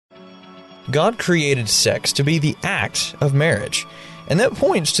God created sex to be the act of marriage, and that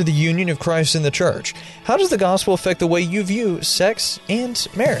points to the union of Christ and the church. How does the gospel affect the way you view sex and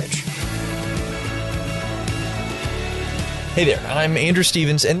marriage? Hey there, I'm Andrew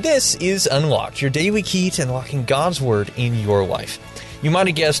Stevens, and this is Unlocked, your daily key to unlocking God's Word in your life. You might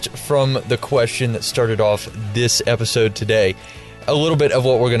have guessed from the question that started off this episode today a little bit of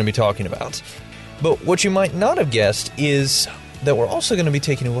what we're going to be talking about. But what you might not have guessed is that we're also going to be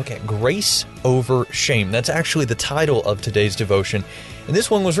taking a look at grace over shame. That's actually the title of today's devotion, and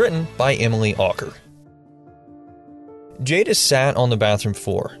this one was written by Emily Acker. Jada sat on the bathroom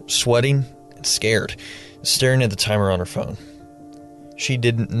floor, sweating and scared, staring at the timer on her phone. She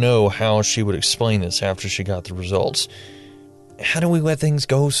didn't know how she would explain this after she got the results. How do we let things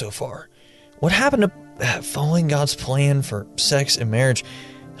go so far? What happened to following God's plan for sex and marriage?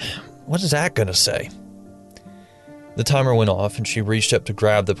 What is that going to say? The timer went off and she reached up to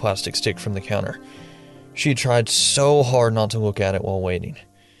grab the plastic stick from the counter. She had tried so hard not to look at it while waiting.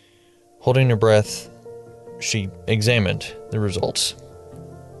 Holding her breath, she examined the results.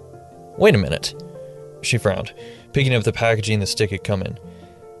 Wait a minute. She frowned, picking up the packaging the stick had come in.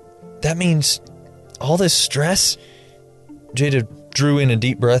 That means all this stress? Jada drew in a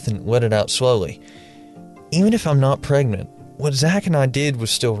deep breath and let it out slowly. Even if I'm not pregnant, what Zach and I did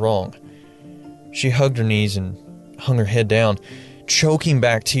was still wrong. She hugged her knees and hung her head down, choking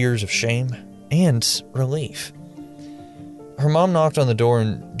back tears of shame and relief. Her mom knocked on the door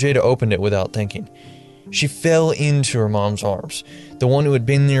and Jada opened it without thinking. She fell into her mom's arms, the one who had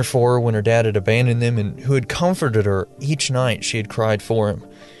been there for her when her dad had abandoned them and who had comforted her each night she had cried for him.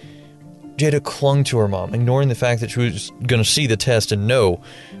 Jada clung to her mom, ignoring the fact that she was going to see the test and know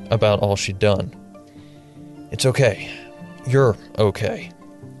about all she'd done. It's okay. You're okay.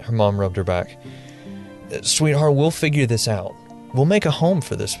 Her mom rubbed her back. Sweetheart, we'll figure this out. We'll make a home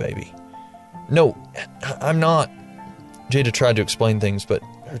for this baby. No, I'm not. Jada tried to explain things, but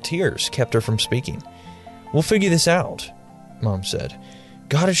her tears kept her from speaking. We'll figure this out, Mom said.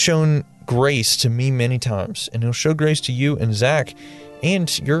 God has shown grace to me many times, and He'll show grace to you and Zach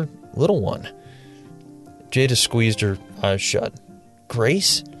and your little one. Jada squeezed her eyes shut.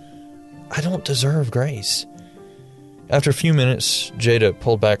 Grace? I don't deserve grace. After a few minutes, Jada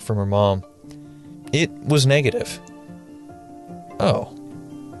pulled back from her mom. It was negative. Oh.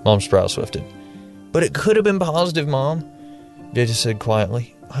 Mom's brows lifted. But it could have been positive, Mom, Jada said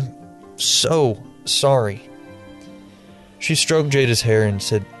quietly. I'm so sorry. She stroked Jada's hair and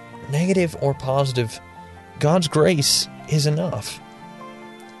said, negative or positive, God's grace is enough.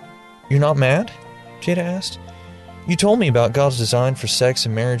 You're not mad? Jada asked. You told me about God's design for sex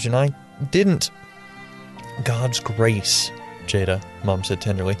and marriage, and I didn't. God's grace, Jada, Mom said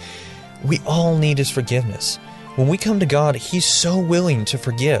tenderly. We all need His forgiveness. When we come to God, He's so willing to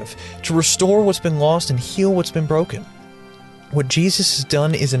forgive, to restore what's been lost and heal what's been broken. What Jesus has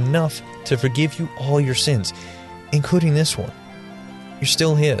done is enough to forgive you all your sins, including this one. You're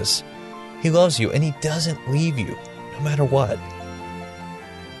still His. He loves you, and He doesn't leave you, no matter what.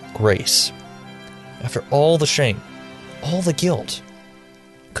 Grace. After all the shame, all the guilt,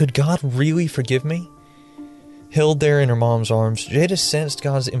 could God really forgive me? Held there in her mom's arms, Jada sensed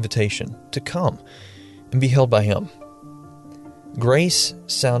God's invitation to come and be held by Him. Grace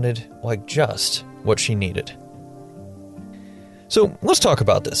sounded like just what she needed. So let's talk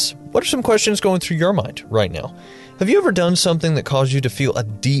about this. What are some questions going through your mind right now? Have you ever done something that caused you to feel a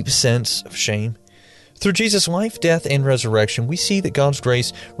deep sense of shame? Through Jesus' life, death, and resurrection, we see that God's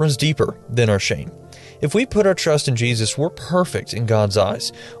grace runs deeper than our shame. If we put our trust in Jesus, we're perfect in God's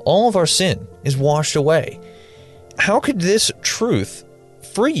eyes. All of our sin is washed away. How could this truth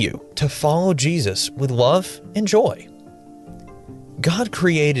free you to follow Jesus with love and joy? God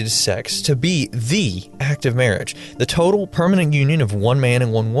created sex to be the act of marriage, the total permanent union of one man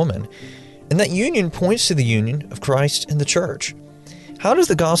and one woman. And that union points to the union of Christ and the church. How does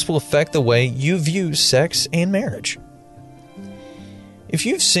the gospel affect the way you view sex and marriage? If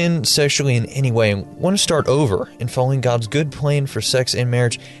you've sinned sexually in any way and want to start over in following God's good plan for sex and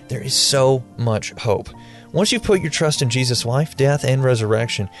marriage, there is so much hope. Once you've put your trust in Jesus' life, death, and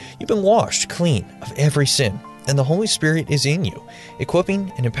resurrection, you've been washed clean of every sin, and the Holy Spirit is in you,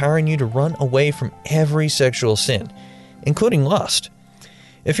 equipping and empowering you to run away from every sexual sin, including lust.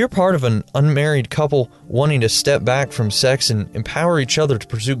 If you're part of an unmarried couple wanting to step back from sex and empower each other to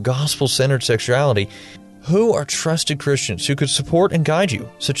pursue gospel-centered sexuality, who are trusted Christians who could support and guide you,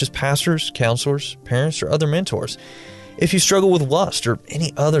 such as pastors, counselors, parents, or other mentors? If you struggle with lust or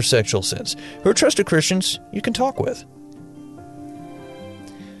any other sexual sins, who are trusted Christians you can talk with?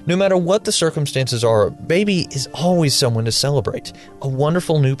 No matter what the circumstances are, baby is always someone to celebrate, a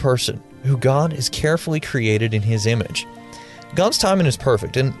wonderful new person who God has carefully created in His image. God's timing is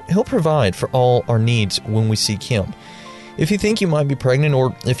perfect, and He'll provide for all our needs when we seek Him. If you think you might be pregnant,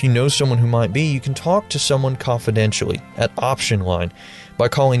 or if you know someone who might be, you can talk to someone confidentially at Option Line by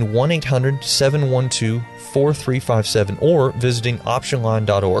calling 1-800-712-4357 or visiting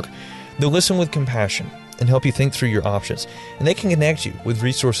optionline.org. They'll listen with compassion and help you think through your options, and they can connect you with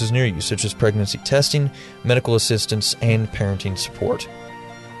resources near you, such as pregnancy testing, medical assistance, and parenting support.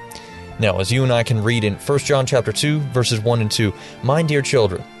 Now, as you and I can read in 1 John chapter 2, verses 1 and 2, "My dear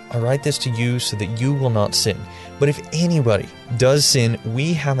children, I write this to you so that you will not sin. But if anybody does sin,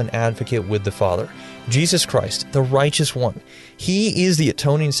 we have an advocate with the Father, Jesus Christ, the righteous one. He is the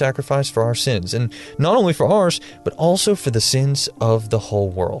atoning sacrifice for our sins, and not only for ours, but also for the sins of the whole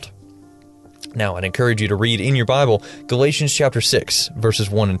world." Now, I'd encourage you to read in your Bible Galatians chapter 6, verses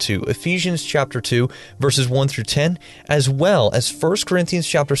 1 and 2, Ephesians chapter 2, verses 1 through 10, as well as 1 Corinthians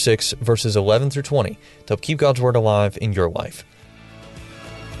chapter 6, verses 11 through 20, to help keep God's Word alive in your life.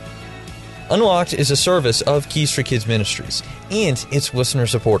 Unlocked is a service of Keys for Kids Ministries, and it's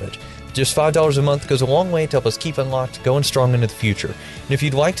listener-supported. Just $5 a month goes a long way to help us keep Unlocked going strong into the future. And if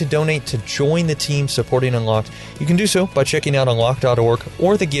you'd like to donate to join the team supporting Unlocked, you can do so by checking out unlocked.org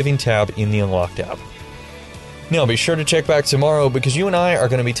or the Giving tab in the Unlocked app. Now, be sure to check back tomorrow because you and I are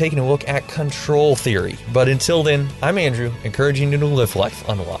going to be taking a look at control theory. But until then, I'm Andrew, encouraging you to live life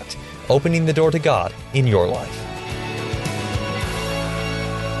unlocked, opening the door to God in your life.